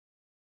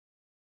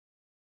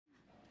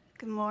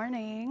Good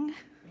morning.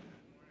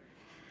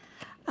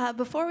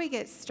 Before we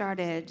get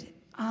started,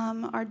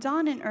 are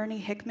Don and Ernie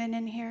Hickman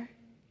in here?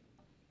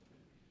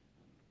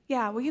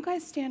 Yeah, will you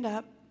guys stand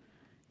up?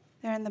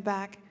 They're in the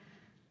back.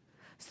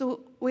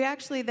 So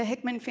the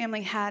Hickman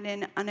family had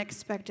an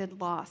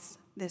unexpected loss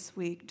this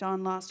week.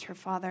 Dawn lost her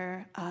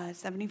father,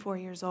 74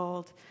 years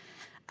old.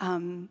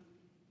 It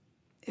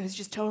was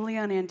just totally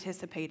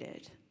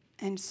unanticipated.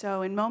 And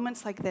so in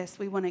moments like this,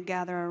 we want to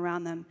gather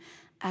around them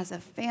as a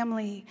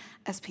family,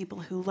 as people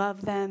who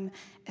love them,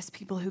 as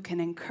people who can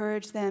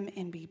encourage them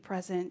and be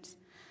present,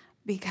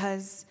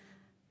 because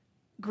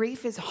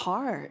grief is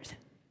hard.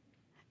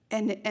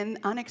 And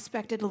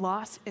unexpected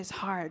loss is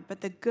hard.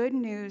 But the good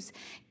news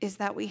is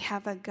that we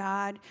have a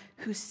God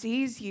who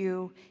sees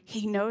you,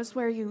 he knows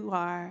where you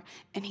are,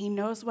 and he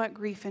knows what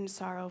grief and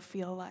sorrow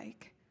feel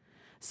like.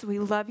 So we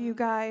love you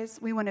guys.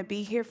 We want to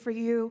be here for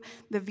you.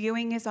 The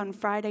viewing is on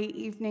Friday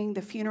evening.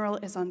 The funeral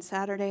is on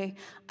Saturday.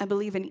 I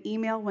believe an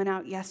email went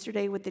out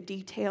yesterday with the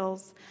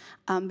details.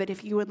 But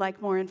if you would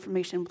like more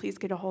information, please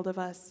get a hold of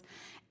us.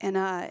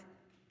 And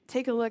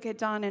take a look at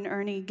Don and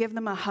Ernie. Give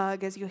them a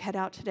hug as you head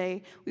out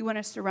today. We want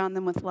to surround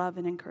them with love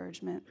and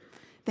encouragement.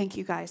 Thank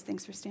you, guys.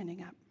 Thanks for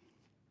standing up.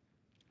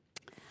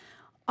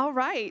 All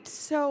right.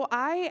 So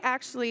I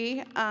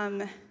actually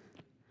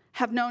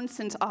have known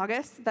since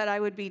August that I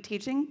would be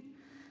teaching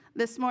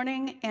this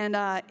morning, and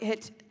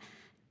it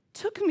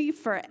took me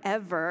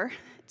forever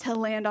to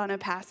land on a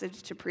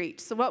passage to preach.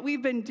 So what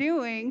we've been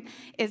doing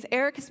is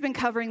Eric has been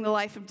covering the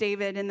life of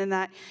David, and then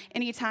that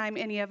anytime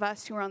any of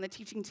us who are on the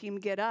teaching team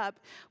get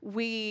up,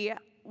 we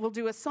will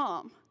do a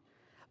psalm.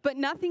 But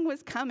nothing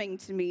was coming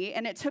to me,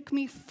 and it took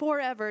me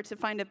forever to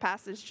find a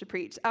passage to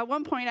preach. At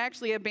one point, I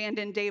actually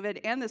abandoned David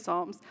and the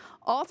Psalms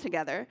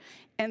altogether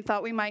and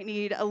thought we might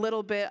need a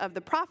little bit of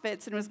the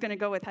prophets and was going to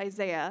go with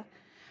Isaiah.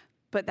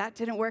 But that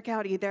didn't work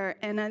out either.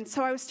 And then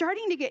so I was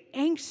starting to get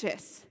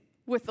anxious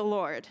with the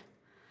Lord.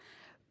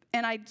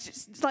 And I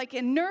just,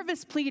 in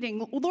nervous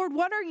pleading, Lord,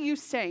 what are you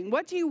saying?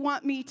 What do you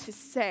want me to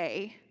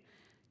say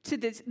to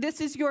this?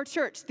 This is your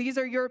church. These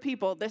are your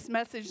people. This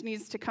message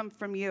needs to come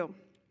from you.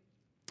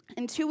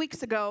 And 2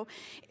 weeks ago,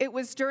 it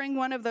was during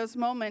one of those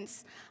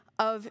moments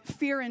of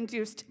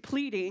fear-induced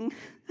pleading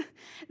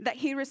that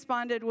he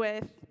responded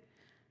with,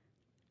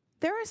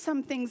 there are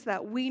some things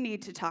that we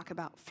need to talk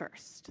about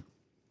first.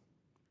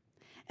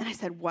 And I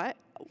said, what?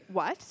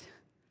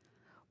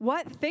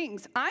 What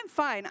things? I'm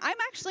fine. I'm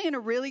actually in a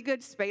really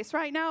good space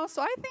right now,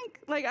 so I think,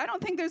 I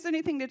don't think there's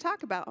anything to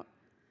talk about.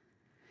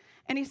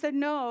 And he said,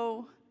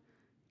 no,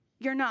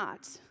 you're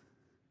not.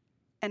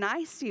 And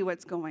I see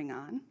what's going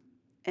on,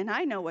 and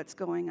I know what's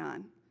going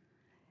on,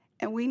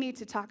 and we need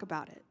to talk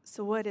about it.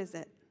 So what is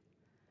it?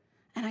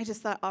 And I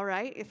just thought, all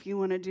right, if you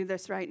want to do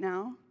this right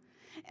now.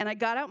 And I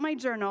got out my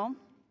journal,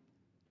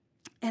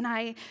 and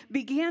I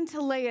began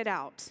to lay it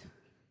out.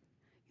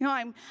 You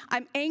know,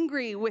 I'm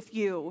angry with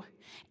you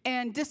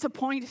and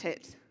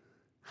disappointed.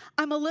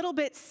 I'm a little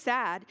bit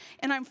sad,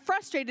 and I'm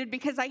frustrated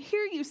because I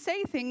hear you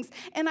say things,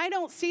 and I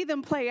don't see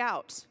them play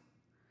out.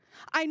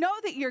 I know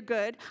that you're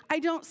good. I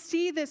don't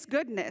see this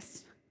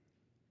goodness.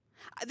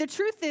 The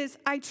truth is,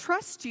 I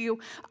trust you.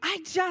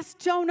 I just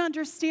don't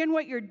understand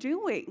what you're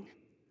doing.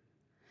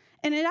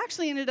 And it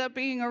actually ended up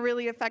being a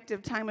really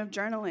effective time of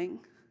journaling.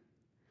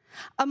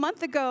 A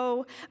month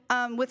ago,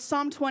 with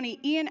Psalm 20,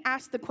 Ian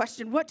asked the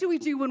question, what do we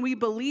do when we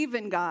believe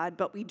in God,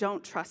 but we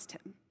don't trust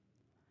him?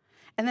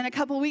 And then a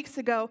couple weeks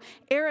ago,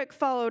 Eric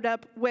followed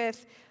up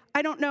with,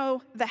 I don't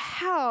know the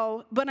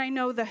how, but I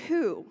know the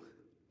who,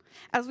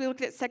 as we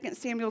looked at 2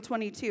 Samuel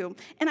 22.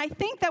 And I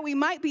think that we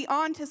might be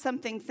on to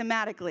something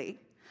thematically.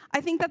 I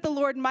think that the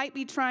Lord might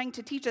be trying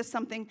to teach us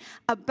something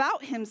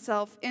about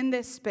himself in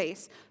this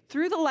space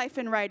through the life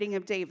and writing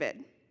of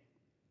David.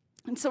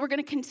 And so we're going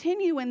to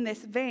continue in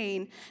this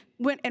vein,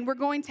 and we're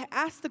going to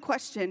ask the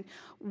question,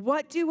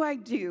 what do I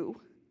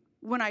do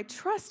when I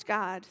trust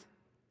God,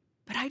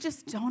 but I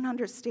just don't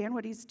understand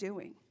what he's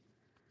doing?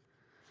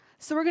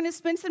 So we're going to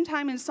spend some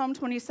time in Psalm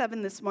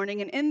 27 this morning,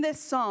 and in this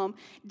psalm,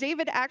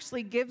 David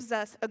actually gives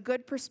us a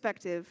good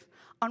perspective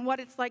on what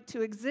it's like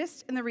to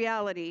exist in the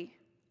reality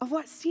of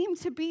what seem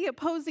to be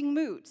opposing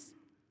moods.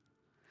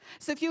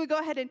 So if you would go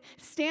ahead and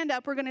stand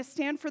up, we're going to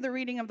stand for the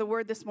reading of the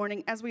word this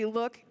morning as we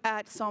look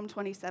at Psalm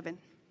 27.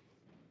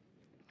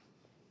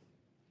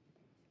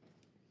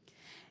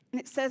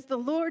 And it says, the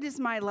Lord is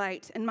my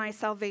light and my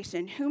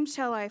salvation. Whom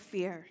shall I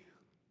fear?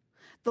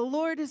 The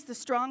Lord is the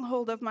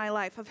stronghold of my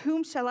life. Of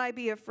whom shall I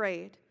be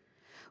afraid?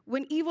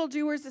 When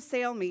evildoers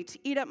assail me to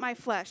eat up my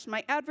flesh,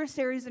 my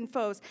adversaries and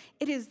foes,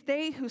 it is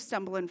they who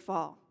stumble and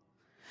fall.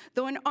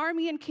 Though an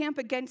army encamp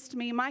against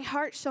me, my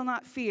heart shall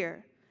not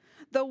fear.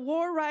 Though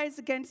war rise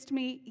against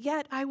me,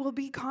 yet I will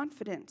be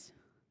confident.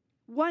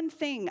 One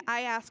thing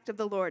I asked of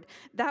the Lord,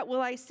 that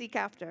will I seek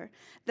after,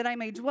 that I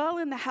may dwell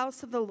in the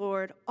house of the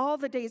Lord all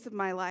the days of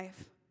my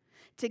life,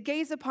 to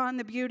gaze upon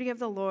the beauty of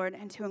the Lord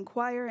and to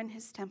inquire in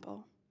his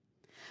temple.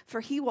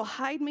 For he will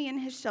hide me in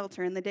his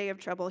shelter in the day of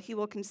trouble. He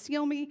will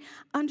conceal me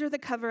under the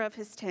cover of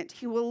his tent.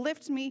 He will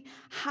lift me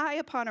high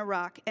upon a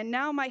rock. And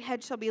now my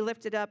head shall be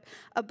lifted up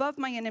above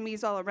my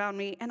enemies all around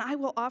me. And I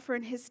will offer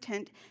in his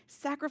tent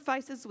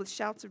sacrifices with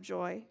shouts of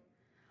joy.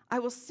 I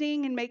will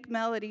sing and make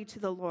melody to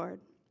the Lord.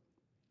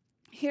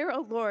 Hear,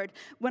 O Lord,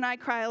 when I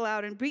cry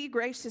aloud, and be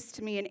gracious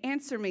to me and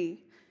answer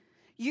me.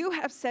 You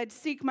have said,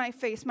 seek my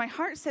face. My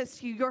heart says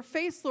to you, your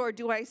face, Lord,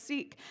 do I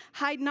seek.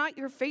 Hide not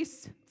your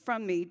face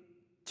from me.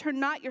 Turn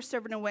not your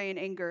servant away in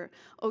anger,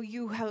 O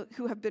you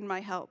who have been my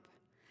help.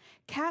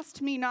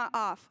 Cast me not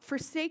off,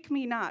 forsake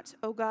me not,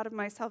 O God of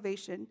my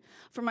salvation.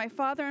 For my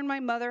father and my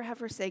mother have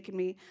forsaken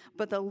me,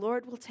 but the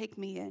Lord will take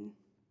me in.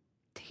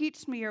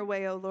 Teach me your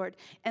way, O Lord,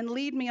 and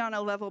lead me on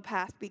a level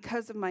path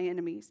because of my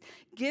enemies.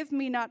 Give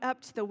me not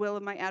up to the will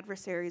of my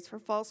adversaries, for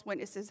false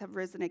witnesses have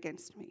risen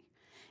against me,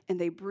 and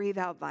they breathe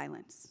out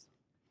violence.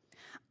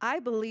 I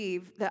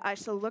believe that I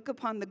shall look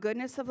upon the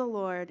goodness of the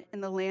Lord in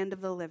the land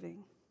of the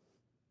living.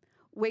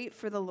 Wait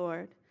for the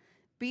Lord.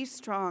 Be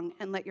strong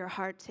and let your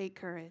heart take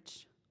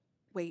courage.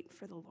 Wait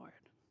for the Lord.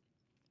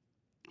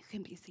 You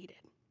can be seated.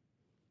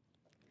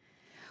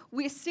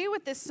 We see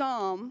with this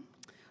psalm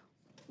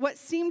what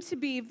seem to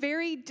be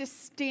very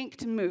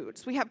distinct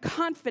moods. We have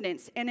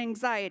confidence and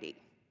anxiety,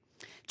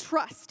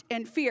 trust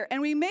and fear.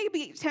 And we may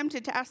be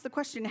tempted to ask the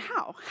question,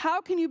 how?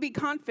 How can you be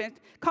confident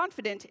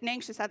and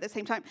anxious at the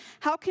same time?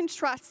 How can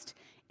trust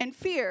and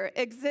fear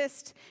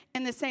exist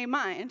in the same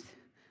mind?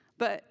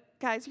 But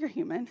guys, you're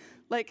human.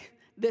 Like,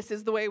 this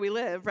is the way we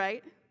live,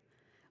 right?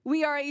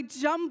 We are a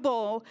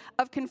jumble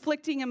of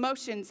conflicting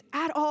emotions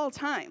at all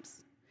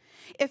times.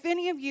 If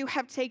any of you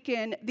have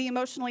taken the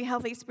Emotionally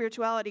Healthy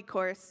Spirituality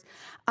course,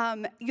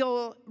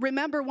 you'll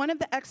remember one of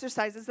the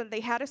exercises that they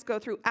had us go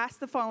through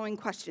asked the following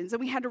questions, and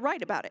we had to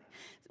write about it.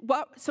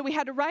 So we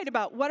had to write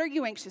about, what are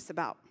you anxious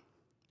about?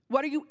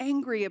 What are you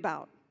angry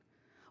about?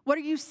 What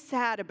are you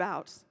sad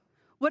about?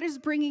 What is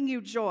bringing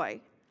you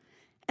joy?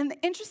 And the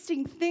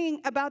interesting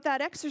thing about that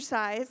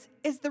exercise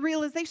is the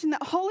realization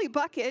that holy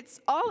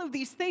buckets, all of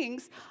these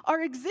things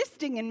are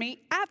existing in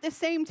me at the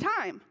same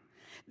time.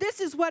 This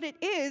is what it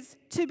is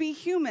to be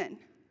human.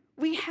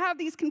 We have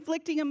these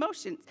conflicting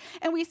emotions.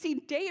 And we see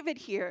David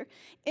here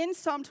in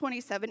Psalm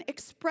 27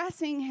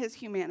 expressing his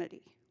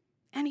humanity.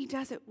 And he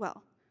does it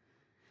well.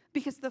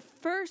 Because the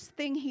first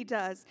thing he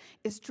does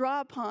is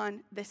draw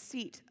upon the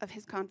seat of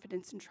his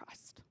confidence and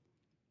trust.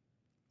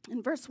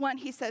 In verse 1,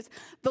 he says,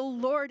 the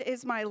Lord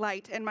is my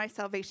light and my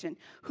salvation.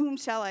 Whom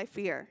shall I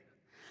fear?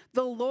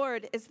 The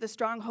Lord is the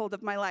stronghold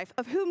of my life.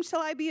 Of whom shall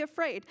I be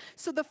afraid?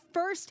 So the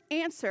first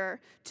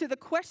answer to the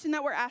question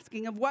that we're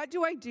asking of what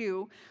do I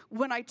do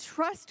when I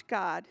trust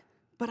God,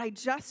 but I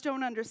just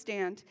don't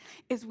understand,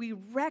 is we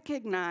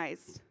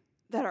recognize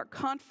that our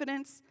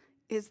confidence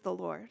is the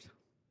Lord.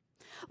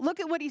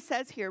 Look at what he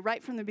says here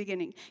right from the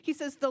beginning. He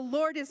says, the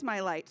Lord is my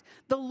light.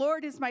 The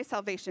Lord is my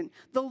salvation.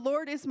 The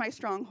Lord is my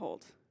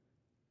stronghold.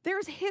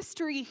 There's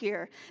history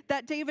here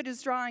that David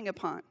is drawing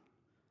upon.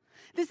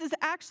 This is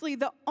actually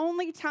the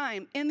only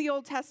time in the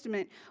Old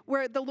Testament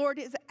where the Lord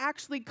is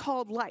actually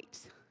called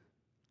light.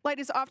 Light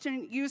is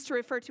often used to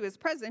refer to his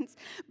presence,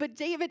 but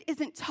David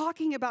isn't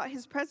talking about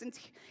his presence.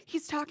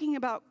 He's talking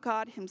about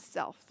God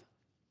himself.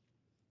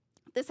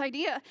 This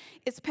idea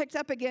is picked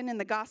up again in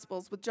the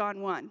Gospels with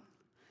John 1,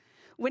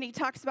 when he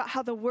talks about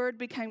how the Word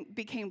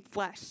became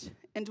flesh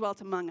and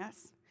dwelt among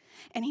us.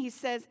 And he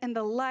says, and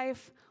the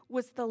life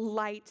was the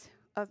light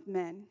of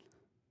men.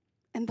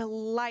 And the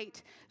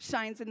light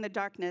shines in the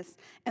darkness,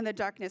 and the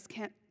darkness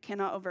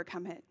cannot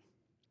overcome it.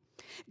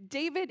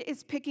 David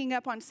is picking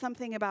up on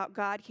something about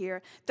God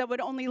here that would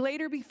only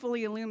later be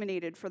fully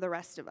illuminated for the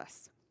rest of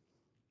us.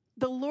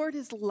 The Lord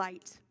is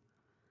light.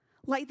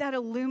 Light that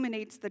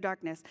illuminates the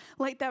darkness.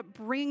 Light that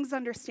brings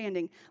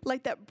understanding.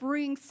 Light that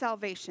brings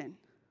salvation.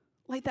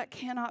 Light that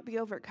cannot be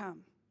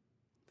overcome.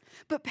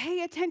 But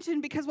pay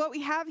attention, because what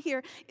we have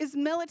here is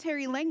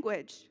military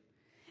language.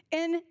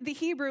 In the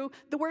Hebrew,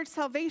 the word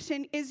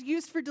salvation is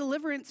used for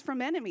deliverance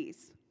from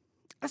enemies.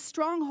 A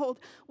stronghold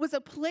was a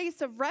place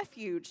of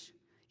refuge.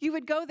 You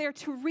would go there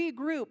to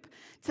regroup,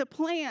 to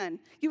plan.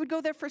 You would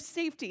go there for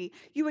safety.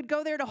 You would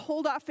go there to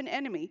hold off an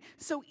enemy.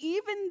 So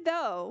even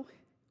though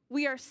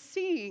we are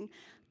seeing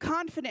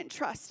confident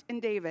trust in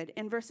David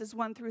in verses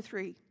 1 through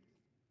 3,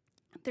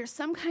 there's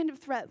some kind of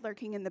threat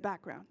lurking in the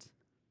background.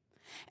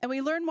 And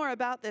we learn more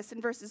about this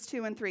in verses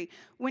 2 and 3.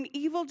 When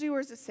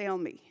evildoers assail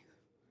me,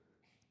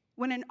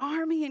 when an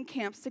army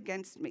encamps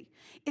against me,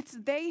 it's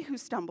they who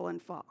stumble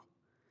and fall.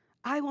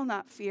 I will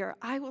not fear.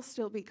 I will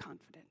still be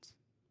confident.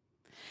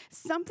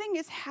 Something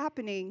is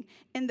happening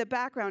in the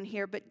background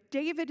here, but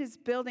David is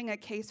building a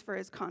case for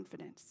his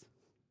confidence.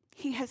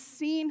 He has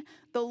seen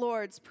the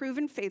Lord's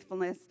proven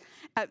faithfulness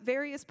at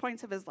various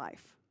points of his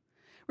life.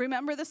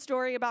 Remember the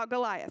story about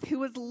Goliath, who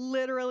was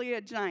literally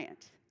a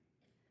giant.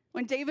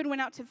 When David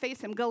went out to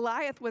face him,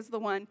 Goliath was the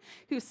one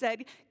who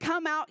said,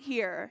 come out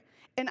here,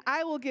 and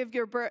I will give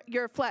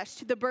your flesh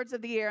to the birds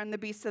of the air and the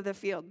beasts of the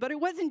field. But it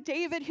wasn't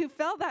David who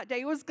fell that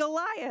day. It was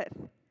Goliath.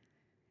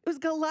 It was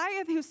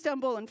Goliath who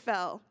stumbled and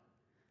fell.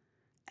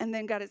 and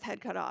then got his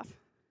head cut off.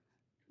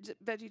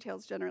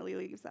 VeggieTales generally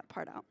leaves that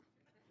part out.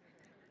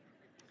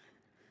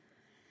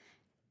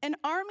 An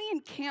army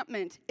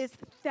encampment is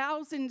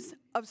thousands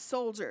of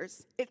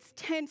soldiers. It's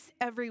tents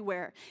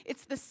everywhere.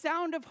 It's the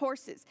sound of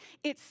horses.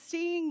 It's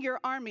seeing your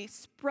army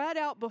spread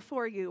out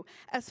before you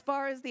as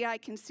far as the eye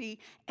can see.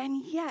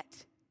 And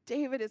yet,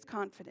 David is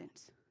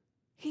confident.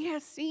 He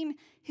has seen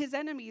his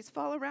enemies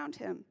fall around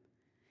him.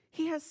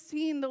 He has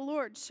seen the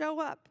Lord show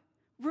up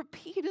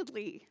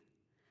repeatedly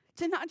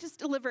to not just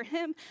deliver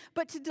him,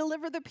 but to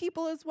deliver the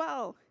people as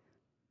well.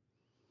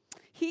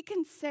 He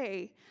can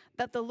say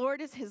that the Lord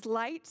is his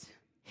light,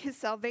 his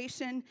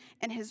salvation,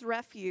 and his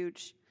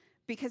refuge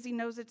because he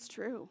knows it's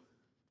true.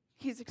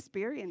 He's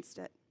experienced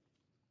it.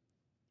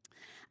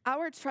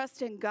 Our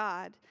trust in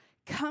God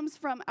comes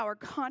from our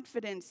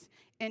confidence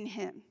in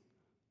him.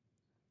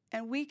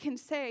 And we can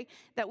say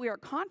that we are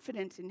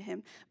confident in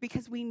him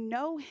because we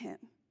know him.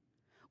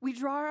 We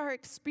draw our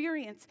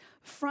experience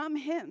from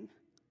him.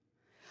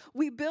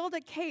 We build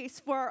a case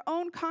for our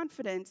own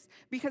confidence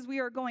because we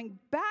are going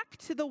back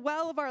to the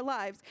well of our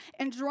lives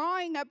and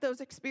drawing up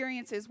those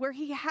experiences where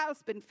he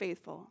has been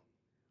faithful,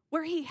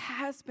 where he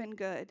has been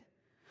good,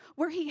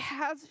 where he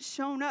has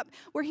shown up,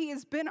 where he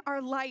has been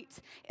our light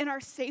and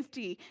our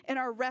safety and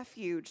our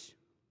refuge.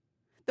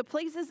 The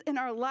places in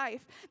our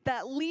life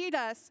that lead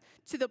us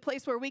to the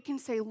place where we can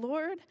say,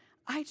 Lord,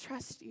 I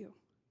trust you.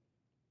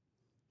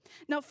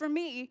 Now, for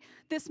me,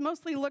 this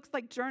mostly looks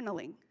like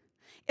journaling.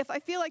 If I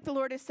feel like the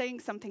Lord is saying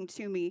something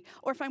to me,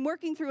 or if I'm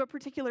working through a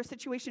particular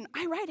situation,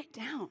 I write it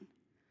down.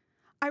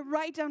 I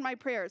write down my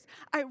prayers.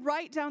 I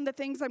write down the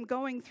things I'm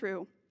going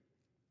through.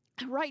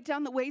 I write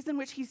down the ways in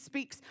which he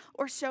speaks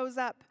or shows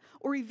up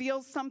or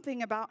reveals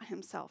something about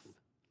himself.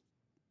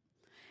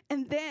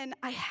 And then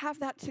I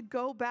have that to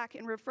go back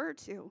and refer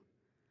to.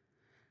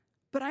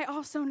 But I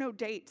also know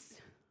dates.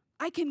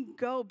 I can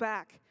go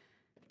back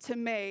to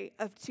May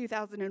of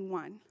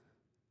 2001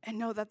 and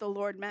know that the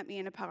Lord met me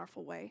in a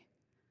powerful way.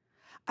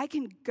 I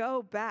can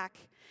go back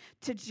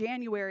to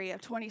January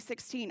of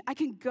 2016. I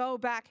can go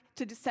back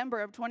to December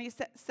of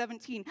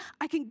 2017.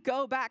 I can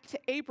go back to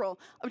April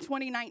of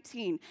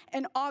 2019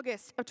 and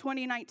August of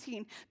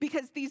 2019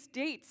 because these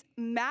dates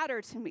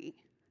matter to me.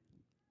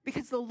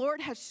 Because the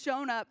Lord has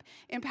shown up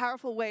in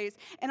powerful ways,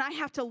 and I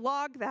have to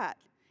log that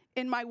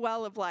in my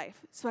well of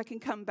life so I can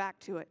come back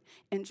to it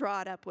and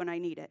draw it up when I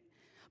need it.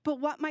 But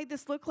what might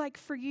this look like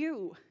for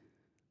you?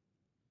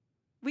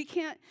 We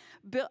can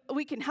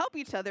help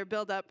each other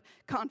build up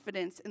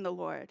confidence in the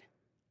Lord.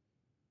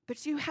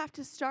 But you have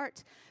to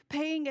start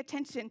paying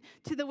attention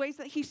to the ways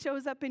that he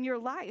shows up in your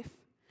life.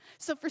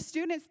 So for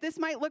students, this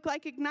might look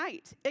like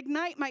Ignite.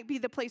 Ignite might be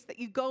the place that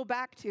you go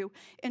back to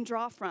and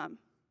draw from.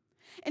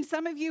 And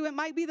some of you, it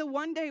might be the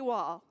one-day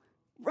wall,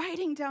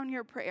 writing down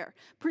your prayer,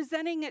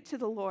 presenting it to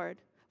the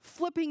Lord,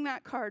 flipping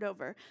that card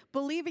over,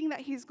 believing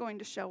that he's going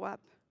to show up.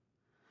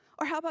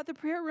 Or how about the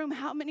prayer room?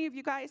 How many of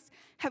you guys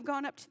have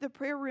gone up to the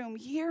prayer room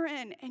year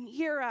in and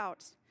year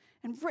out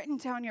and written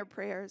down your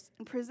prayers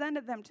and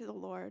presented them to the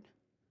Lord?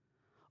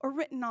 Or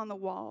written on the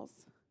walls?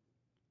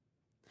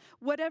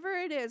 Whatever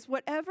it is,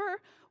 whatever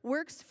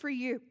works for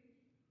you,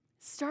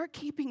 start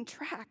keeping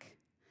track.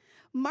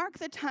 Mark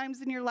the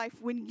times in your life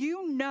when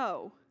you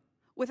know,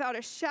 without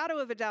a shadow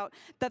of a doubt,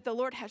 that the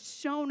Lord has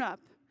shown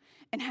up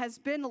and has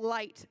been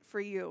light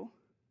for you,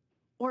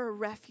 or a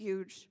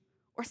refuge,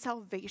 or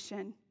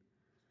salvation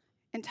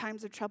in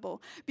times of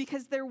trouble.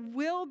 Because there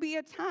will be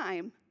a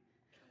time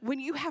when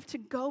you have to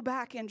go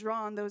back and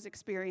draw on those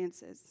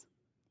experiences.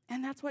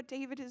 And that's what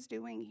David is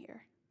doing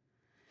here.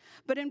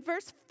 But in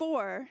verse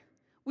 4,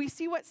 we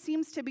see what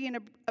seems to be an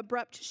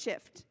abrupt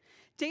shift.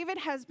 David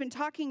has been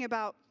talking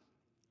about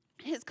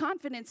his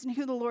confidence in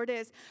who the Lord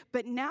is,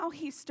 but now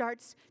he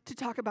starts to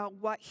talk about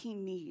what he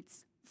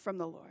needs from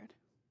the Lord.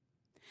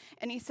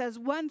 And he says,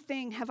 "One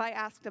thing have I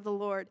asked of the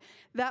Lord,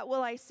 that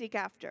will I seek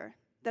after,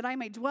 that I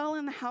may dwell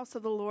in the house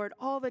of the Lord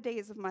all the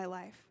days of my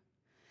life,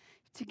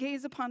 to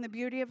gaze upon the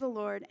beauty of the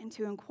Lord and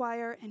to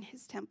inquire in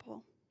his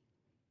temple."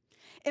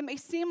 It may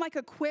seem like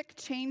a quick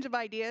change of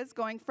ideas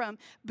going from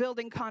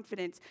building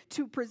confidence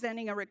to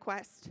presenting a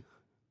request.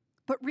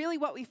 But really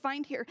what we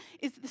find here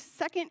is the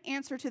second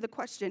answer to the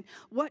question,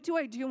 what do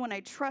I do when I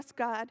trust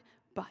God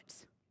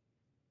but?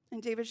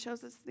 And David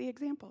shows us the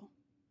example.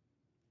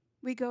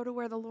 We go to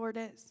where the Lord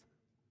is.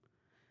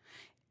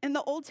 In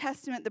the Old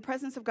Testament, the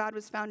presence of God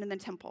was found in the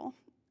temple.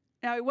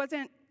 Now, it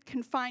wasn't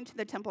confined to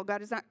the temple.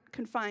 God is not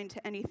confined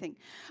to anything.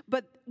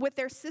 But with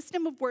their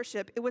system of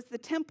worship, it was the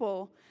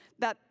temple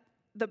that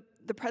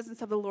the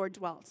presence of the Lord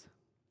dwelt.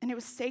 And it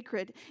was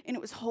sacred, and it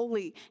was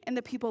holy, and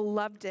the people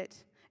loved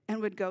it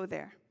and would go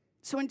there.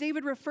 So when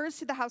David refers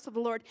to the house of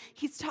the Lord,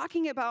 he's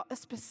talking about a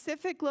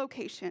specific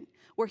location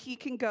where he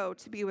can go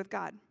to be with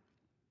God.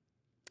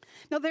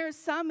 Now, there is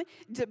some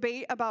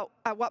debate about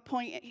at what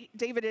point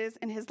David is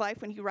in his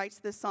life when he writes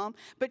this psalm,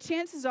 but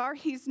chances are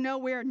he's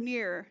nowhere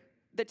near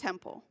the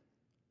temple.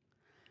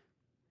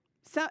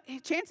 So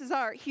chances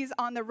are he's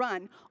on the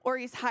run, or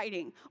he's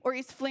hiding, or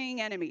he's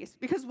fleeing enemies.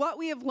 Because what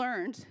we have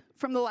learned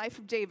from the life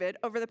of David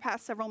over the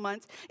past several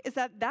months is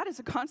that that is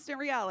a constant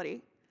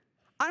reality.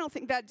 I don't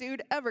think that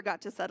dude ever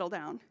got to settle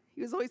down.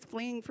 He was always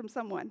fleeing from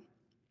someone.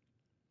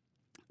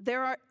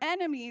 There are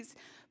enemies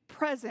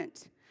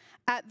present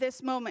at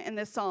this moment in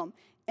this psalm.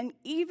 And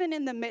even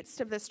in the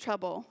midst of this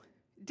trouble,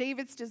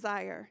 David's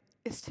desire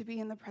is to be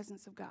in the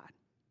presence of God.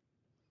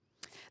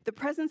 The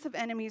presence of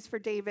enemies for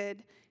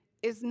David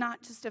is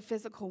not just a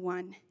physical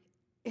one,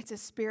 it's a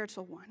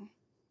spiritual one.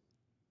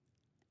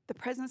 The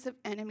presence of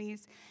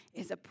enemies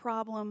is a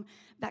problem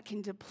that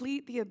can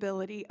deplete the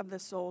ability of the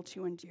soul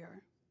to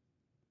endure.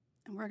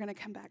 And we're going to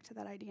come back to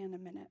that idea in a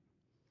minute.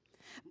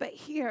 But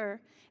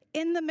here,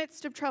 in the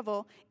midst of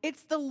trouble,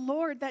 it's the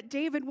Lord that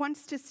David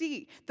wants to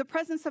see. The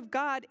presence of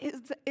God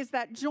is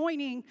that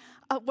joining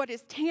of what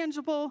is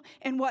tangible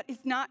and what is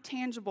not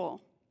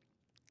tangible.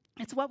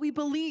 It's what we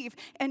believe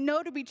and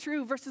know to be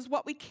true versus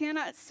what we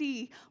cannot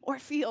see or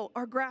feel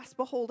or grasp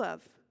a hold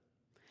of.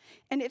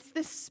 And it's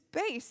this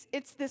space,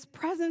 it's this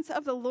presence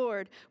of the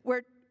Lord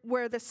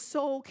where the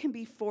soul can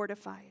be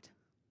fortified,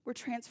 where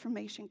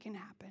transformation can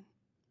happen.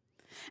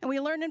 And we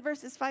learn in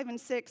verses 5 and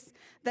 6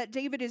 that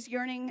David is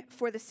yearning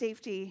for the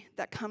safety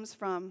that comes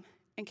from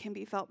and can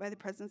be felt by the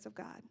presence of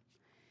God.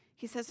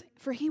 He says,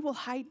 "For he will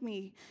hide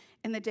me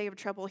in the day of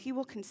trouble. He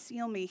will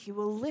conceal me. He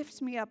will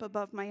lift me up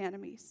above my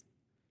enemies."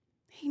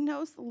 He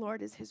knows the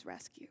Lord is his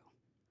rescue.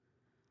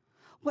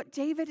 What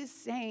David is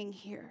saying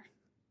here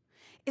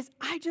is,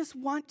 I just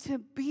want to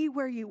be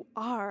where you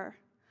are.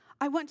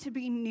 I want to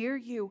be near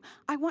you.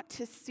 I want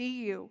to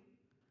see you.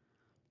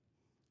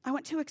 I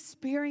want to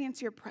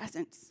experience your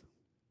presence.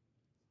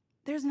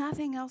 There's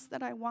nothing else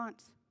that I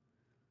want.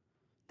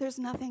 There's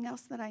nothing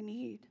else that I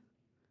need.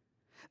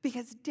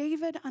 Because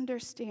David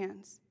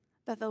understands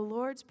that the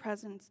Lord's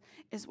presence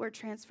is where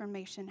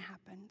transformation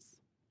happens.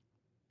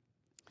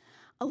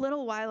 A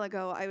little while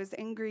ago, I was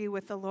angry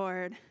with the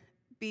Lord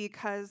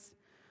because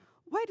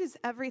why does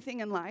everything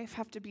in life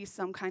have to be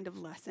some kind of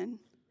lesson?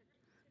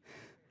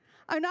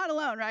 I'm not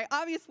alone, right?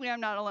 Obviously,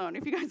 I'm not alone,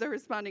 if you guys are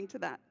responding to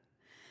that.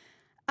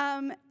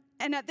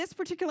 And at this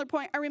particular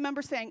point, I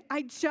remember saying,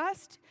 I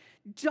just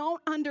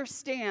don't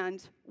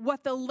understand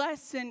what the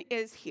lesson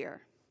is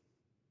here.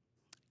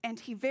 And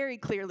he very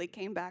clearly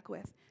came back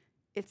with,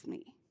 it's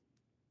me.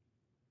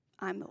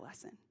 I'm the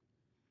lesson.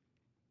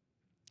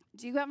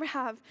 Do you ever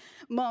have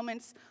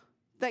moments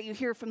that you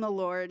hear from the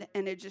Lord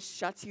and it just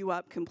shuts you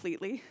up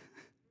completely?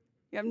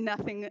 You have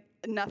nothing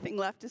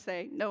left to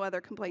say, no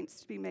other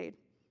complaints to be made.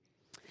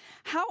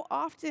 How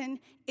often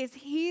is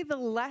he the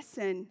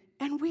lesson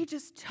and we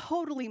just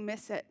totally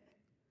miss it?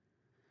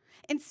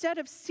 Instead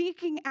of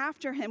seeking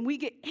after him, we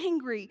get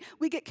angry,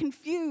 we get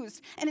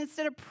confused, and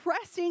instead of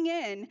pressing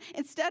in,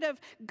 instead of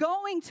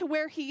going to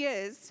where he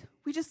is,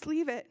 we just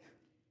leave it.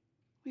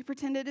 We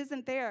pretend it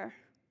isn't there.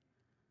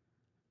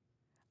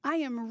 I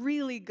am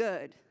really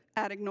good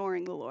at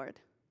ignoring the Lord,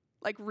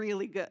 like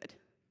really good.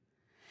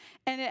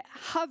 And it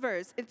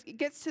hovers, it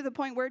gets to the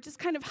point where it just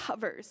kind of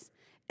hovers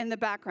in the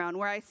background,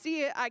 where I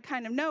see it, I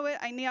kind of know it,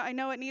 I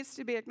know it needs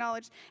to be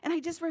acknowledged, and I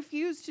just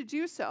refuse to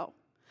do so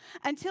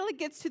until it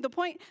gets to the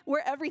point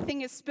where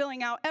everything is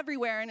spilling out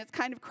everywhere and it's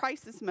kind of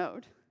crisis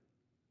mode.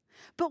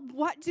 But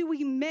what do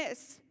we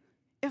miss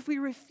if we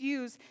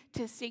refuse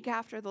to seek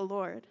after the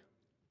Lord?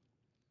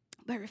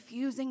 By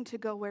refusing to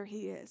go where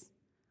he is,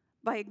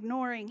 by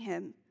ignoring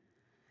him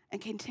and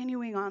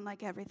continuing on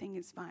like everything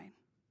is fine.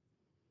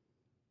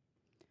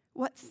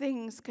 What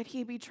things could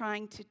he be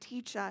trying to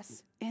teach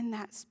us in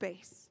that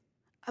space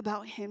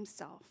about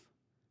himself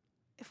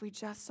if we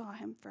just saw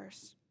him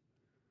first?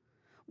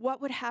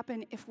 What would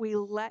happen if we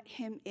let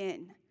him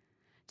in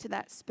to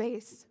that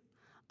space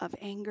of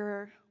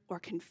anger or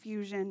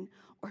confusion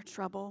or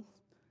trouble?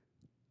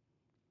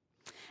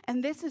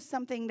 And this is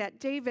something that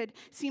David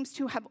seems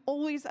to have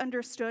always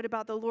understood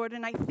about the Lord,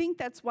 and I think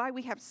that's why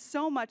we have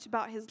so much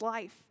about his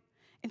life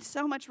and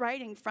so much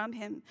writing from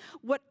him.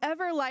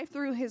 Whatever life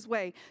threw his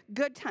way,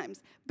 good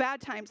times, bad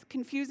times,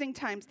 confusing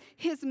times,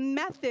 his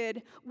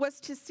method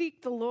was to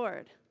seek the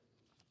Lord.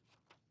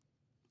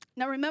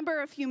 Now,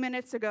 remember a few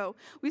minutes ago,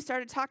 we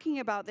started talking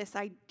about this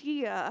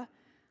idea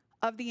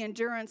of the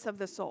endurance of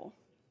the soul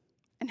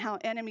and how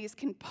enemies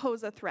can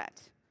pose a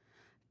threat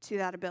to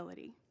that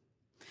ability.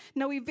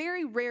 Now, we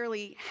very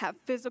rarely have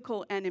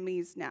physical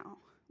enemies now.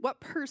 What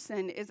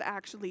person is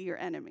actually your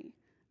enemy?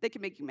 They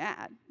can make you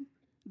mad.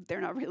 They're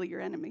not really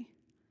your enemy.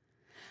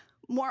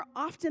 More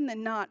often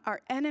than not, our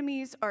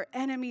enemies are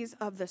enemies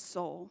of the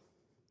soul.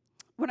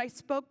 When I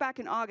spoke back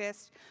in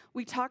August,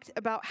 we talked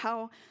about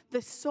how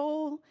the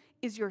soul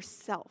is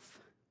yourself.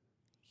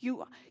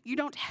 You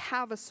don't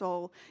have a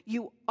soul,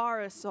 you are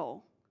a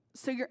soul.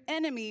 So your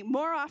enemy,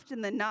 more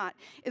often than not,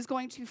 is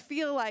going to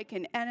feel like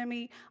an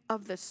enemy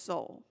of the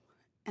soul.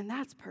 And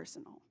that's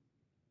personal.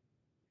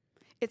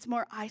 It's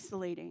more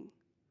isolating.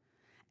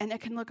 And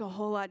it can look a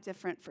whole lot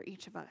different for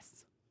each of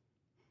us.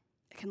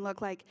 It can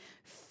look like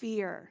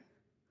fear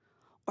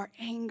or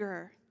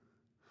anger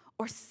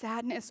or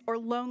sadness or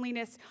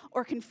loneliness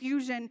or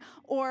confusion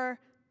or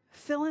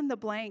fill in the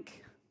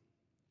blank.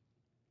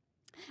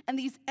 And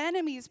these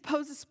enemies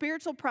pose a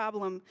spiritual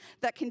problem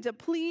that can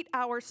deplete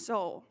our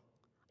soul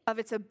of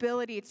its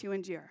ability to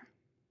endure,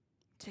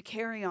 to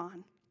carry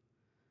on.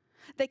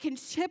 They can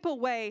chip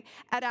away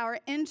at our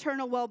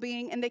internal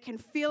well-being, and they can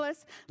feel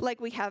us like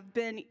we have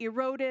been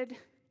eroded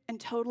and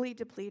totally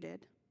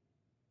depleted,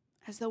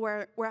 as though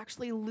we're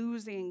actually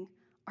losing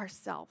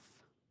ourself.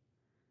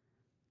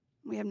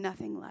 We have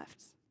nothing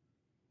left.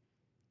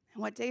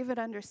 And what David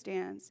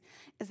understands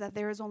is that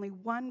there is only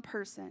one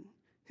person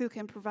who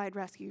can provide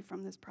rescue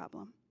from this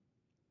problem,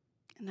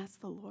 and that's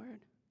the Lord.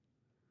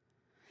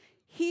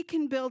 He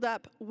can build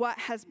up what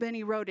has been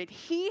eroded.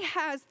 He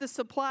has the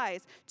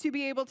supplies to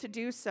be able to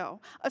do so.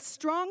 A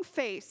strong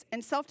faith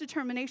and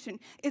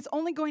self-determination is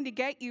only going to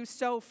get you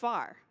so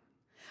far.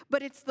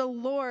 But it's the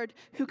Lord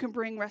who can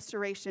bring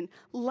restoration.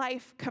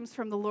 Life comes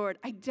from the Lord.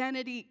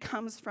 Identity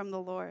comes from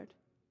the Lord.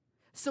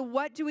 So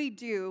what do we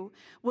do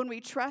when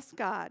we trust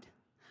God,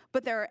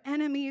 but there are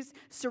enemies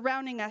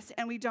surrounding us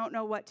and we don't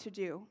know what to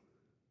do?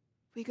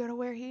 We go to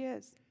where He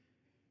is.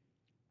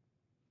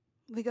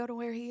 We go to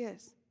where He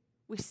is.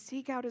 We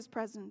seek out His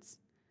presence.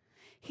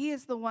 He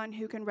is the one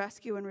who can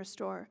rescue and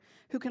restore,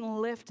 who can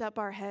lift up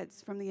our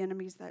heads from the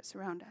enemies that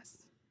surround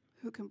us,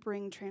 who can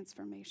bring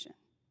transformation.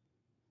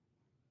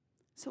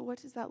 So what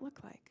does that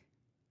look like?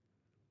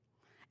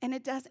 And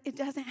it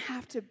doesn't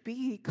have to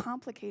be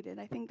complicated.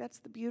 I think that's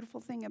the beautiful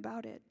thing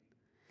about it.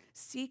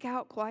 Seek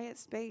out quiet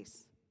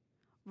space.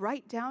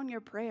 Write down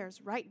your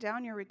prayers. Write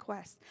down your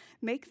requests.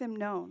 Make them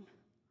known.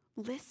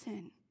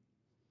 Listen.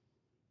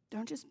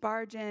 Don't just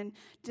barge in,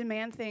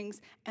 demand things,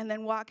 and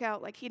then walk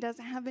out like He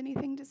doesn't have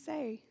anything to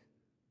say.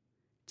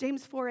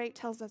 James 4:8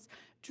 tells us,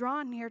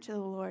 draw near to the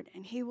Lord,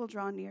 and He will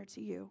draw near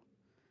to you.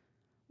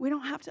 We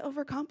don't have to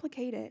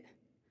overcomplicate it.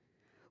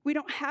 We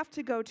don't have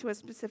to go to a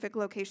specific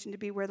location to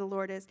be where the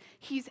Lord is.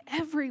 He's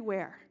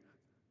everywhere.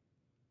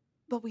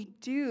 But we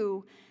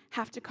do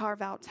have to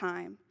carve out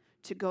time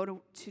to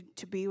go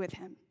to be with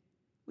Him.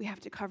 We have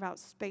to carve out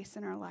space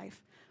in our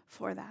life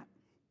for that.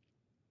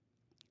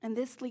 And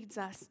this leads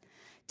us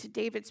to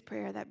David's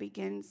prayer that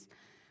begins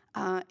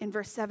in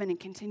verse 7 and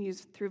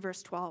continues through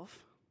verse 12.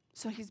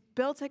 So he's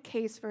built a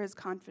case for his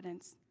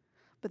confidence,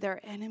 but there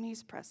are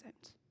enemies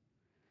present.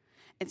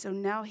 And so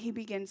now he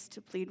begins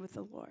to plead with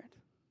the Lord.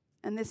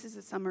 And this is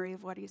a summary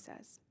of what he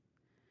says.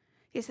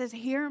 He says,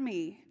 hear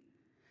me.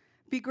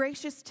 Be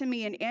gracious to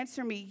me and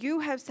answer me. You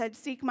have said,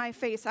 seek my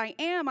face. I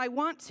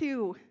want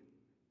to.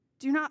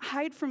 Do not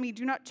hide from me.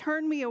 Do not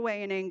turn me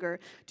away in anger.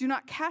 Do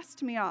not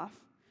cast me off.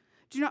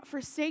 Do not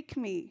forsake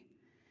me.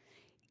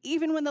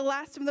 Even when the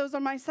last of those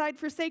on my side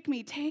forsake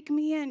me, take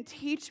me in,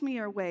 teach me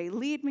your way,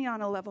 lead me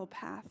on a level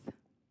path.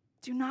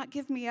 Do not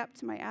give me up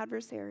to my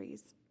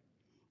adversaries.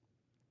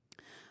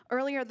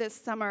 Earlier this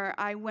summer,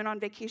 I went on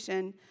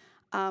vacation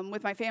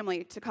with my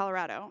family to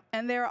Colorado,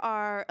 and there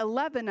are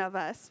 11 of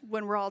us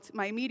when we're all,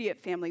 my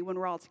immediate family, when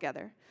we're all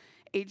together,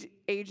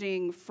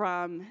 aging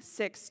from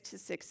 6 to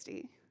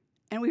 60.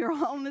 And we were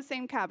all in the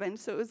same cabin,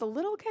 so it was a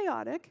little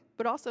chaotic,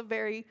 but also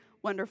very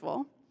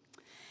wonderful.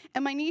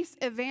 And my niece,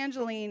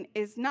 Evangeline,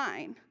 is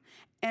 9,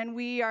 and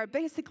we are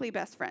basically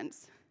best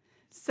friends.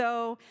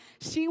 So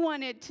she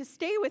wanted to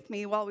stay with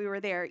me while we were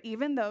there,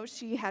 even though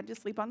she had to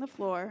sleep on the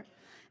floor,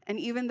 and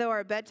even though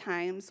our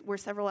bedtimes were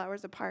several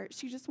hours apart,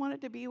 she just wanted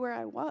to be where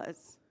I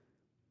was.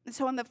 And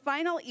so on the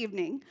final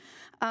evening,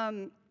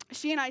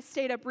 she and I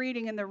stayed up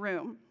reading in the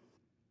room,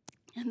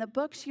 and the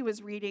book she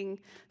was reading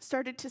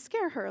started to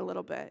scare her a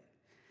little bit.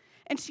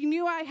 And she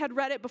knew I had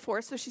read it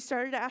before, so she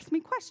started to ask me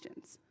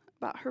questions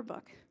about her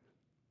book.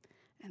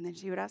 And then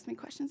she would ask me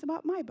questions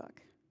about my book.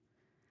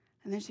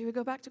 And then she would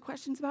go back to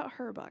questions about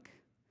her book.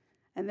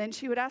 And then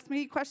she would ask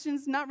me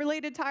questions not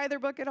related to either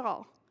book at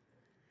all.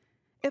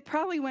 It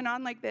probably went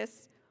on like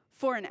this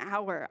for an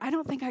hour. I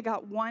don't think I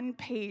got one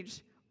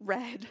page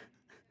read.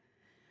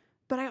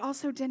 But I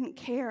also didn't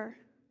care.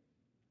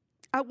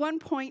 At one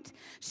point,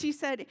 she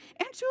said,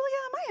 Aunt Julia,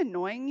 am I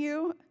annoying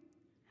you?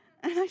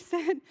 And I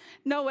said,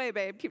 no way,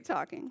 babe, keep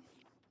talking.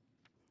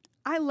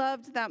 I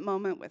loved that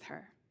moment with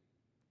her.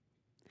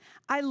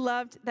 I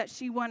loved that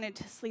she wanted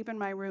to sleep in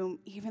my room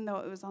even though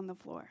it was on the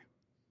floor.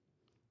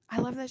 I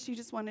love that she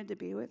just wanted to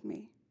be with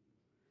me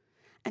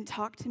and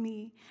talk to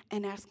me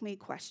and ask me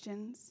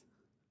questions.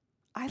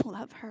 I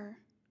love her.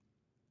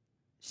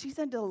 She's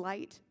a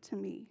delight to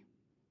me.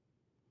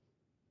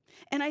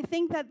 And I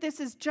think that this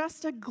is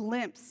just a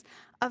glimpse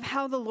of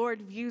how the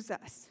Lord views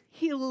us.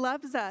 He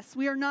loves us.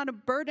 We are not a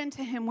burden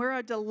to Him. We're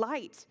a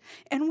delight.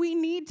 And we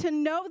need to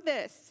know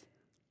this.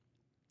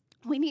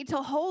 We need to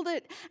hold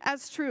it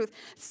as truth.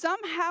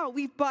 Somehow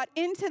we've bought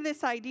into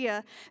this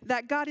idea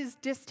that God is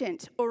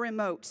distant or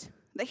remote,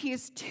 that He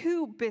is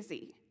too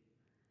busy.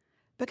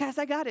 Because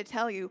I got to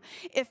tell you,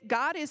 if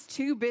God is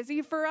too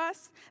busy for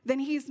us, then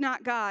He's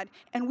not God,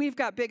 and we've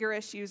got bigger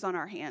issues on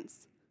our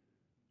hands.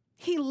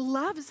 He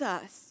loves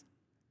us.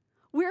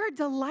 We're a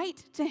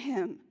delight to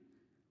Him.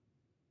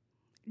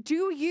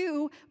 Do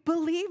you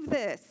believe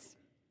this?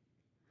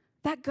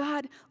 that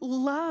God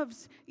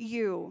loves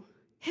you.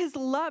 His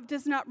love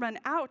does not run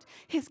out.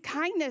 His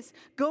kindness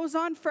goes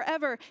on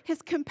forever.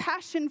 His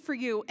compassion for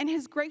you and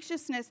his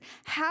graciousness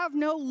have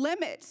no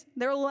limit.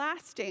 They're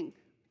lasting.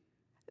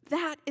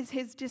 That is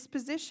his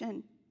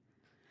disposition.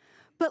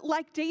 But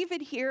like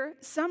David here,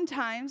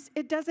 sometimes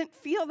it doesn't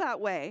feel that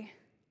way.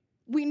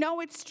 We know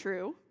it's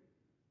true,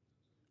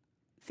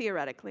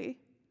 theoretically,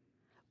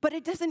 but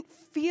it doesn't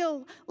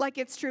feel like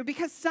it's true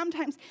because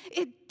sometimes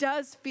it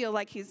does feel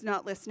like he's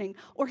not listening,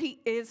 or he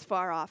is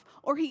far off,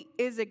 or he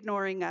is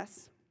ignoring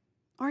us,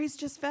 or he's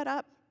just fed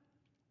up.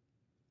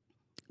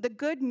 The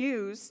good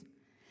news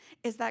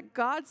is that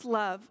God's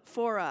love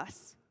for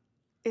us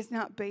is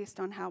not based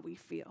on how we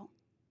feel.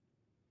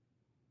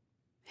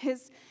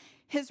 His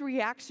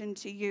reaction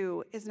to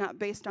you is not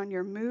based on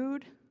your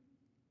mood,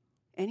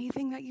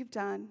 anything that you've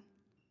done,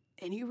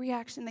 any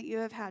reaction that you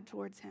have had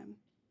towards him.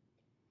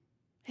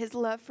 His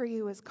love for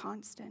you is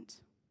constant.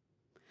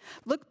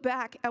 Look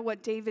back at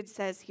what David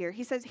says here.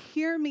 He says,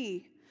 "Hear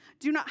me.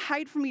 Do not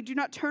hide from me. Do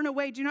not turn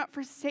away. Do not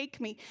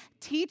forsake me.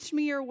 Teach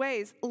me your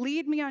ways.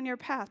 Lead me on your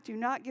path. Do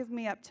not give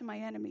me up to my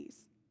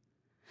enemies."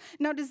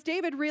 Now, does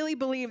David really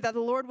believe that the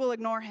Lord will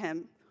ignore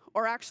him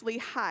or actually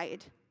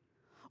hide?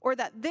 Or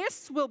that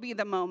this will be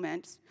the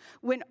moment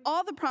when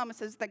all the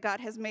promises that God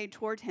has made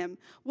toward him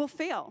will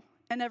fail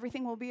and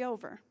everything will be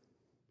over?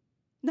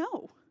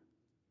 No,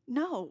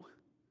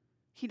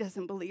 he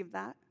doesn't believe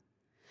that.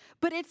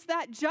 But it's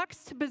that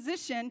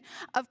juxtaposition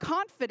of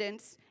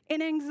confidence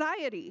and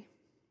anxiety.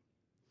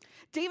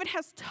 David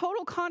has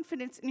total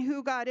confidence in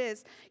who God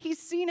is. He's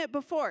seen it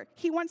before.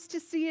 He wants to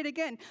see it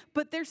again.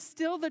 But there's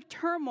still the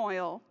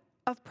turmoil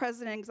of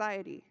present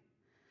anxiety.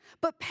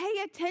 But pay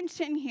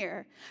attention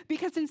here,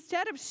 because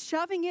instead of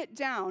shoving it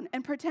down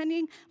and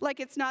pretending like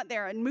it's not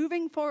there and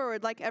moving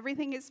forward like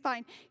everything is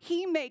fine,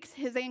 he makes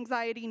his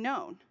anxiety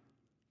known.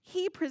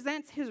 He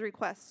presents his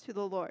requests to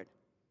the Lord.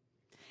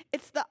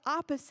 It's the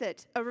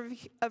opposite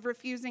of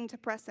refusing to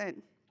press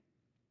in.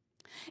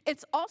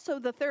 It's also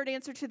the third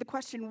answer to the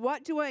question,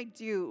 what do I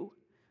do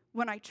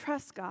when I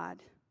trust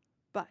God?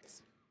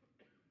 But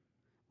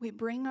we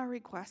bring our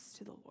requests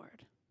to the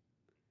Lord.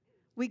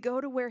 We go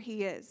to where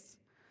he is.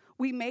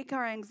 We make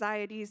our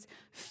anxieties,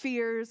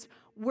 fears,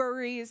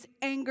 worries,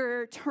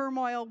 anger,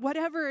 turmoil,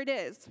 whatever it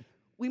is,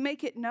 we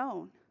make it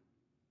known.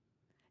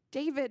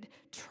 David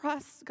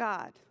trusts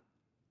God.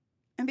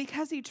 And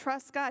because he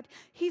trusts God,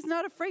 he's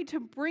not afraid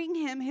to bring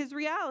him his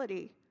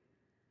reality.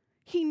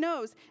 He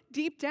knows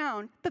deep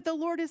down that the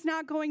Lord is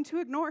not going to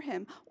ignore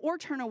him or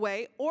turn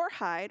away or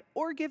hide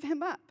or give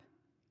him up.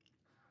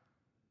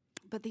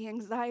 But the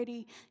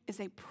anxiety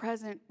is a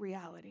present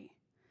reality,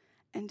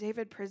 and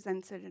David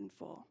presents it in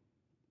full.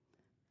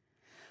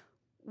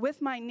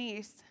 With my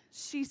niece,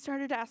 she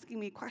started asking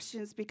me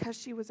questions because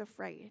she was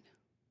afraid.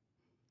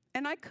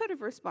 And I could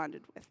have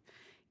responded with,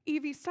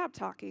 "Evie, stop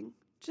talking.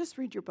 Just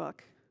read your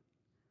book.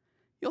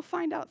 You'll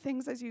find out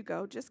things as you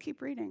go. Just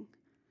keep reading."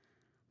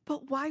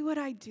 But why would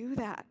I do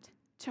that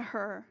to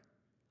her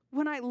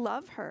when I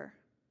love her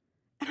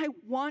and I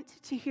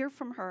want to hear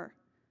from her?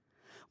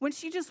 When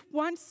she just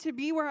wants to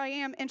be where I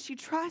am and she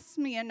trusts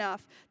me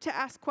enough to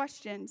ask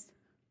questions.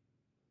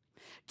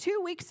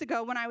 2 weeks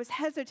ago, when I was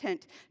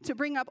hesitant to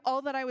bring up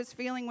all that I was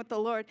feeling with the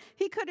Lord,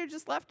 he could have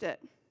just left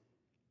it.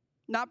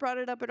 Not brought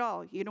it up at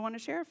all. You don't want to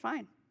share?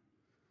 Fine.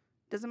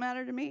 Doesn't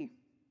matter to me.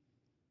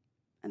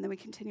 And then we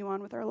continue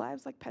on with our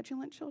lives like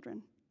petulant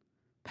children,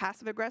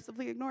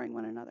 passive-aggressively ignoring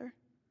one another.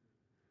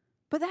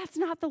 But that's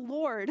not the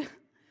Lord.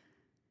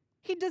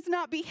 He does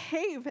not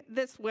behave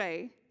this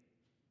way.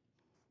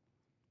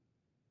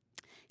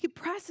 He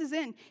presses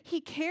in.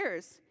 He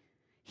cares.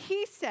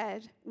 He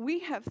said, we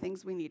have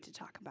things we need to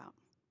talk about.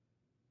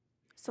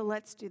 So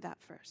let's do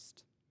that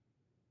first.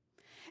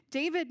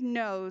 David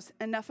knows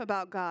enough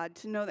about God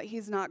to know that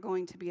he's not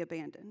going to be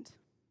abandoned.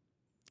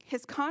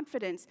 His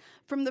confidence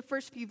from the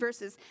first few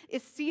verses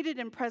is seated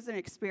in present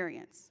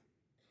experience.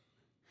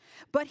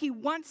 But he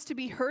wants to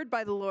be heard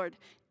by the Lord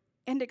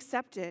and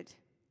accepted.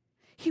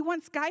 He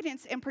wants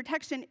guidance and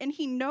protection, and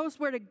he knows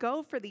where to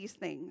go for these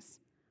things.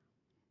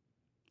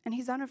 And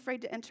he's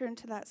unafraid to enter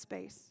into that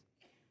space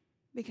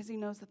because he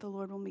knows that the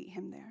Lord will meet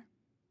him there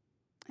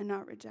and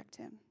not reject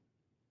him.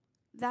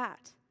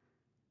 That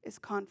is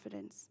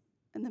confidence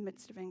in the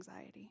midst of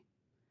anxiety.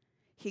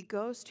 He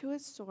goes to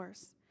his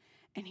source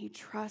and he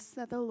trusts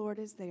that the Lord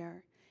is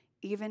there,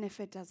 even if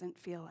it doesn't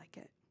feel like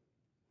it.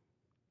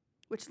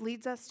 Which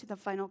leads us to the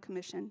final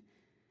commission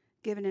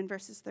given in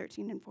verses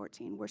 13 and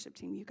 14. Worship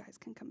team, you guys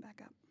can come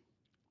back up.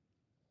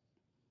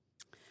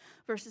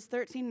 Verses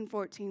 13 and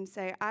 14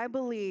 say, I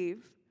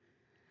believe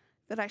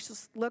that I shall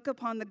look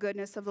upon the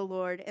goodness of the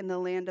Lord in the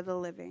land of the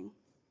living.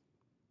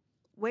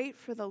 Wait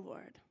for the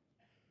Lord.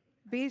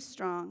 Be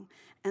strong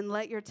and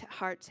let your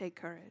heart take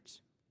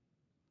courage.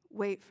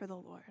 Wait for the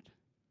Lord.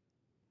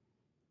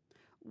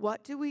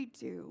 What do we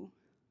do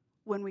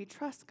when we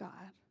trust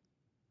God,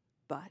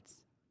 but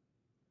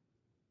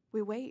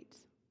we wait?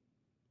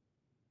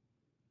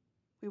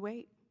 We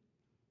wait.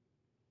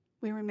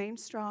 We remain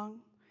strong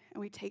and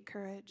we take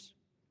courage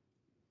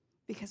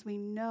because we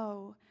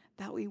know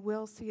that we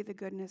will see the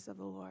goodness of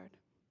the Lord.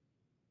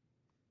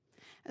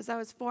 As I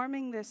was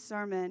forming this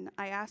sermon,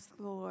 I asked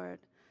the Lord,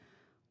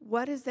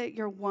 what is it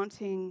you're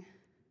wanting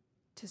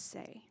to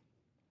say?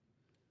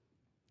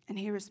 And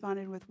he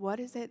responded with, what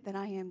is it that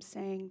I am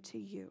saying to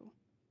you?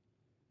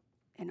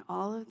 In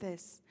all of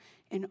this,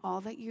 in all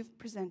that you've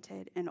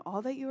presented, in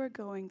all that you are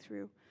going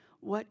through,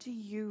 what do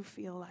you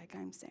feel like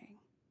I'm saying?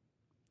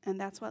 And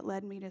that's what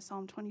led me to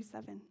Psalm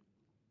 27.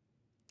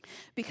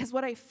 Because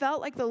what I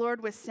felt like the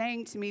Lord was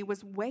saying to me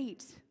was,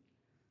 wait.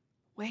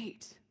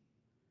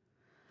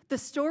 The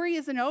story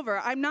isn't over.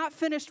 I'm not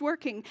finished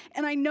working,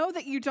 and I know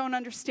that you don't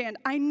understand.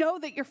 I know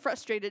that you're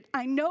frustrated.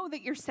 I know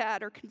that you're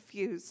sad or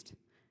confused,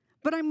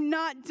 but I'm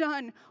not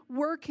done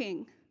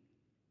working.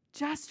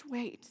 Just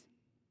wait.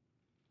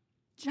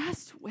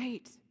 Just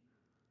wait.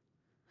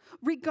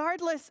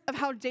 Regardless of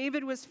how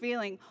David was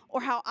feeling, or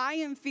how I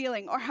am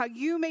feeling, or how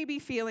you may be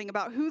feeling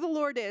about who the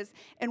Lord is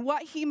and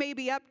what he may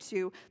be up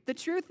to, the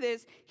truth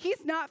is,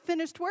 he's not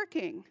finished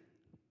working.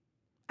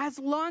 As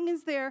long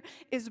as there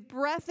is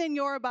breath in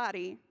your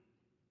body,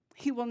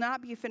 he will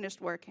not be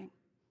finished working.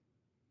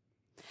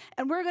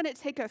 And we're going to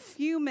take a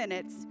few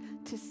minutes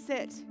to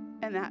sit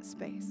in that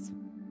space,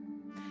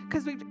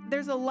 because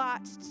there's a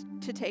lot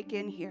to take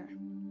in here.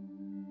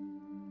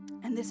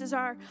 And this is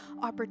our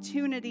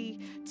opportunity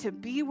to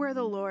be where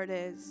the Lord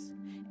is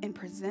and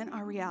present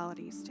our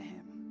realities to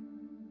him.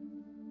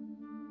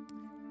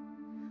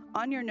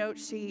 On your note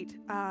sheet,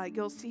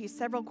 you'll see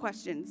several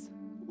questions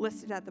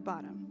listed at the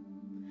bottom.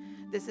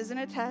 This isn't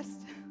a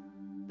test.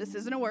 This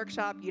isn't a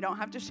workshop. You don't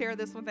have to share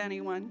this with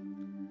anyone.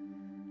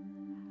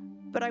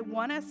 But I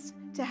want us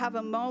to have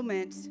a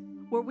moment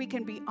where we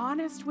can be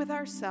honest with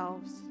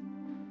ourselves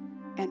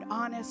and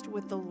honest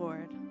with the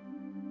Lord.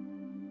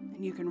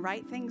 You can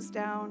write things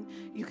down,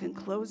 you can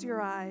close your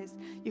eyes,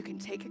 you can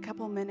take a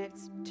couple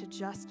minutes to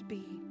just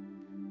be.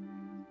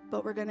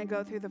 But we're going to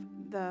go through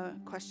the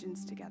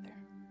questions together.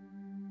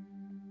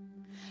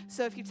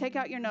 So if you take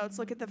out your notes,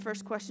 look at the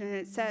first question, and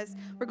it says,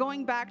 we're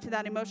going back to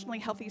that emotionally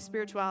healthy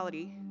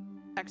spirituality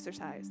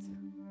exercise.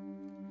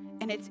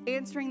 And it's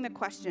answering the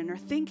question, or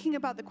thinking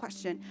about the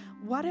question,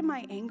 what am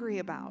I angry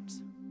about?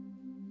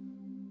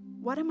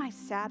 What am I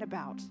sad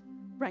about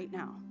right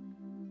now?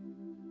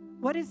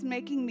 What is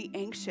making me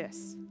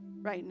anxious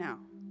right now?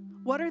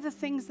 What are the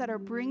things that are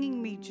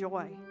bringing me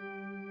joy?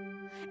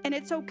 And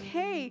it's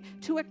okay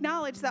to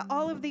acknowledge that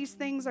all of these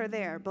things are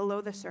there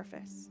below the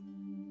surface.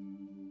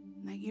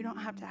 That you don't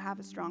have to have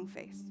a strong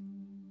face.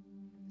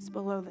 It's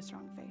below the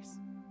strong face.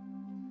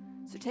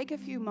 So take a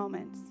few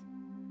moments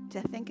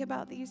to think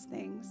about these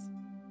things.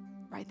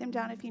 Write them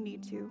down if you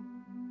need to,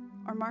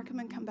 or mark them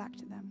and come back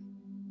to them.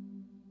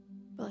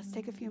 But let's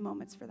take a few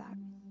moments for that.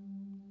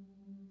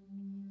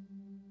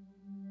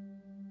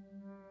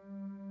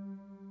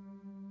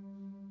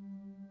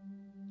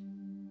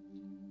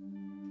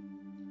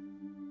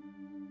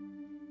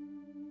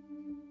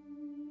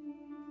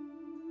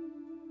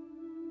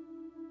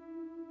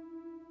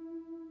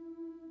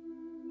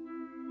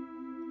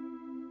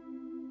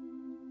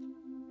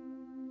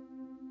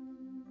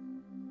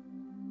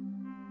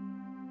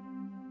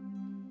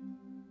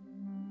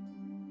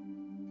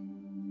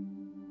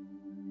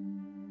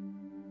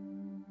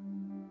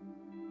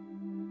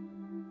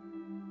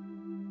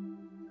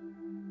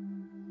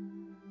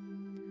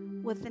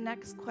 With the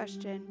next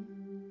question,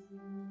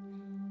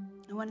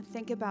 I want to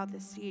think about the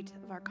seat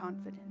of our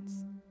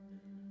confidence.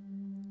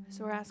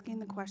 So we're asking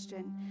the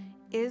question,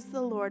 is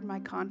the Lord my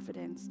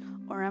confidence,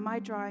 or am I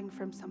drawing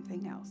from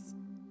something else?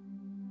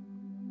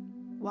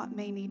 What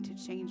may need to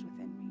change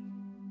within me?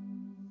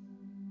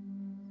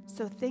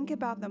 So think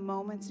about the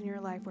moments in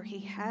your life where he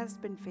has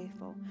been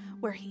faithful,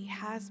 where he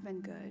has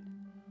been good.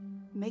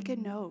 Make a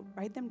note,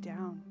 write them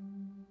down.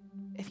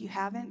 If you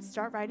haven't,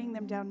 start writing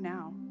them down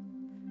now.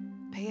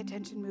 Pay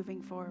attention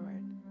moving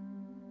forward.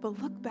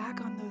 But look back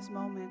on those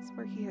moments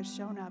where he has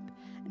shown up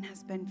and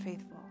has been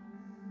faithful,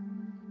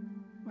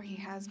 where he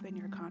has been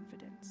your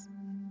confidence.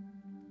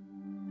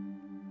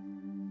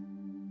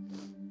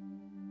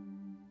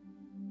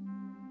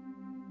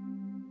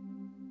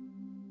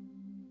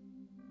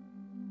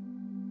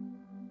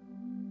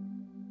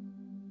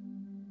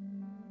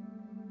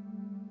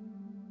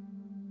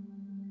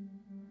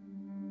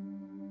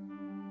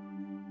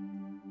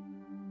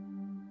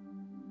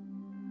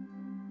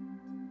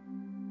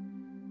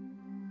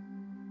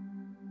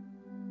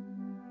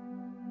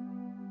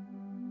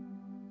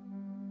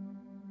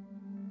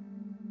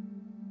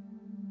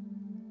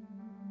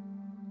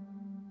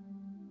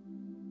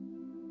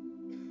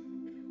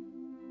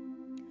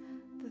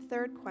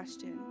 Third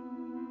question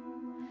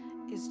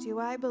is, do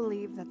I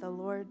believe that the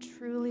Lord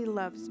truly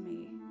loves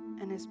me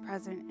and is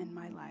present in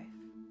my life?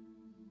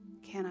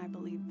 Can I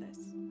believe this?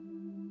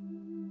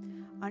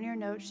 On your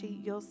note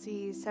sheet, you'll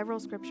see several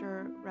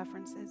scripture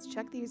references.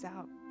 Check these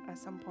out at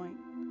some point.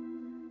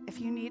 If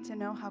you need to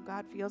know how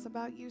God feels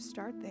about you,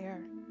 start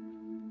there.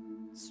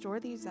 Store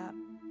these up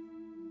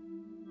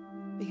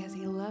because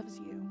he loves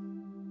you.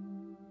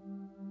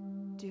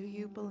 Do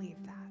you believe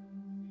that?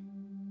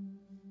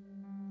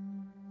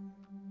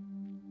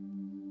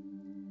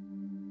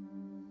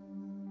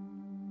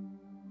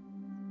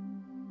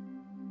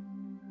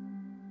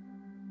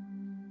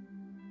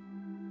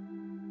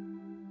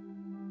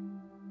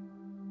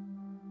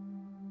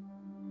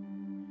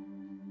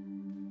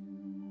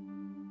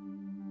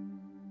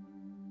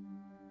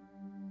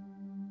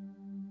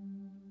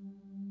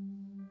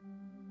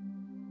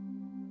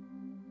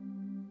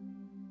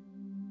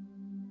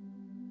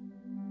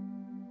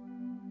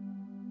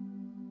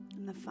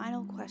 And the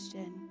final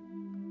question,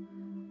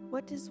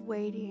 what does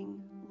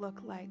waiting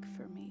look like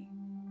for me?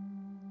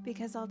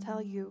 Because I'll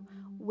tell you,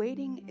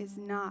 waiting is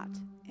not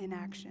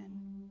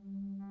inaction.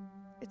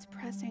 It's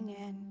pressing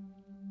in.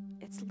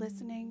 It's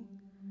listening.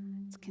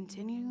 It's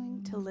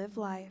continuing to live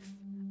life,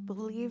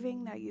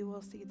 believing that you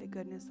will see the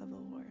goodness of the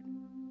Lord.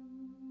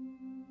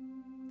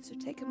 So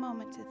take a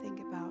moment to think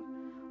about,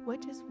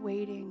 what does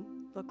waiting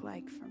look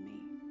like for me?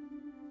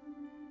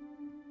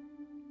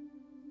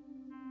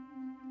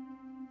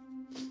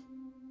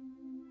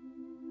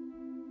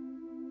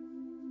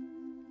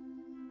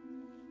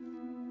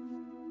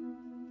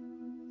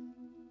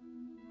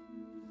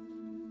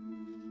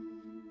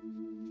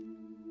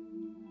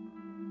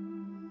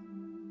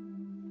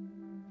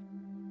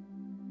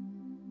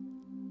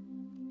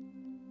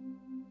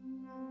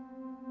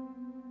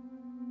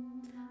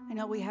 I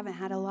know we haven't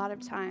had a lot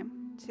of time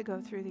to go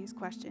through these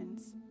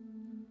questions,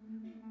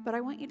 but I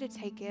want you to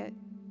take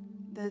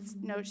this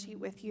note sheet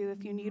with you.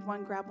 If you need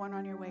one, grab one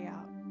on your way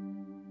out.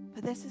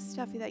 But this is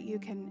stuff that you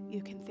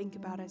can think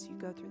about as you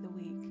go through the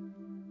week.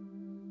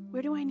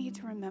 Where do I need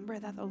to remember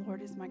that the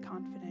Lord is my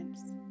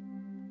confidence?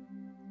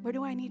 Where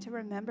do I need to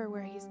remember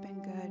where he's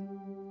been good?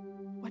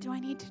 What do I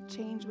need to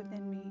change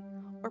within me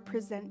or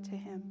present to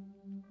him?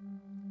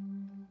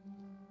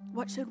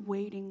 What should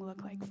waiting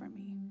look like for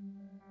me?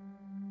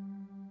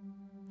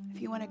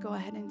 If you want to go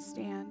ahead and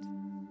stand,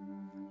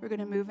 we're going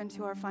to move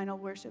into our final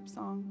worship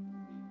song.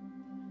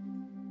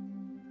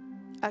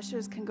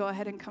 Ushers can go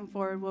ahead and come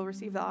forward. We'll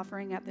receive the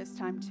offering at this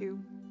time too.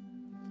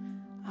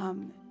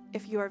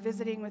 If you are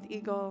visiting with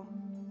Eagle,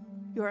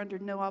 you are under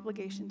no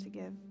obligation to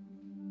give.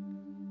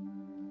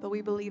 But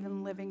we believe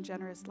in living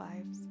generous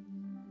lives.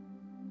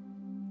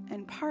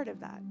 And part of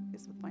that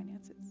is with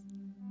finances.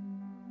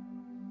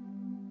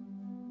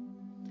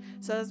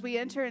 So as we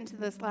enter into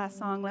this last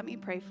song, let me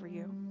pray for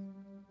you.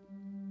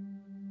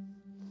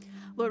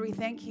 Lord, we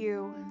thank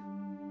you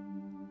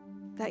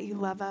that you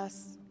love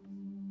us,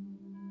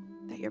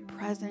 that you're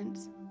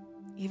present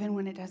even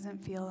when it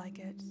doesn't feel like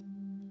it.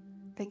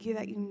 Thank you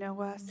that you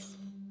know us,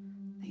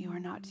 that you are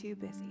not too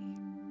busy.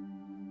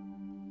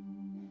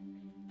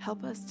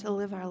 Help us to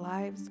live our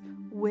lives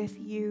with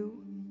you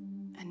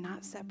and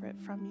not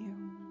separate from you.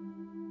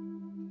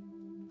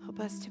 Help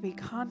us to be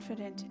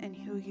confident in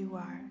who you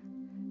are,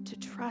 to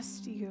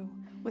trust you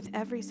with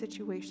every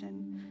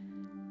situation,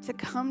 to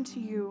come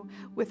to you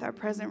with our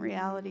present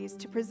realities,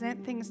 to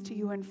present things to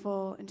you in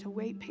full, and to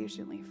wait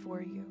patiently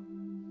for you.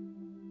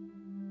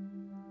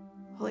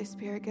 Holy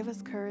Spirit, give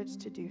us courage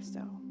to do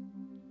so.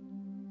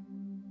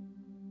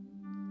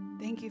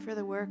 Thank you for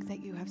the work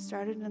that you have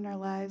started in our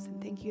lives,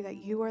 and thank you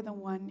that you are the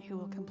one who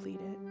will complete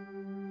it.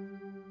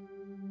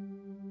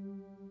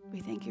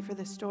 We thank you for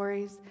the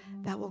stories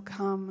that will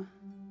come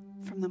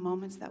from the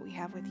moments that we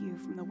have with you,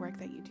 from the work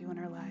that you do in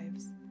our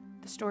lives,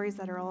 the stories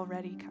that are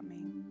already coming.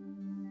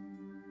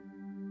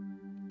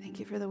 Thank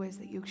you for the ways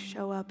that you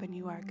show up and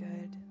you are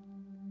good,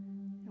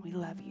 and we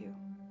love you.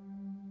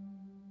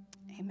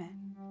 Amen.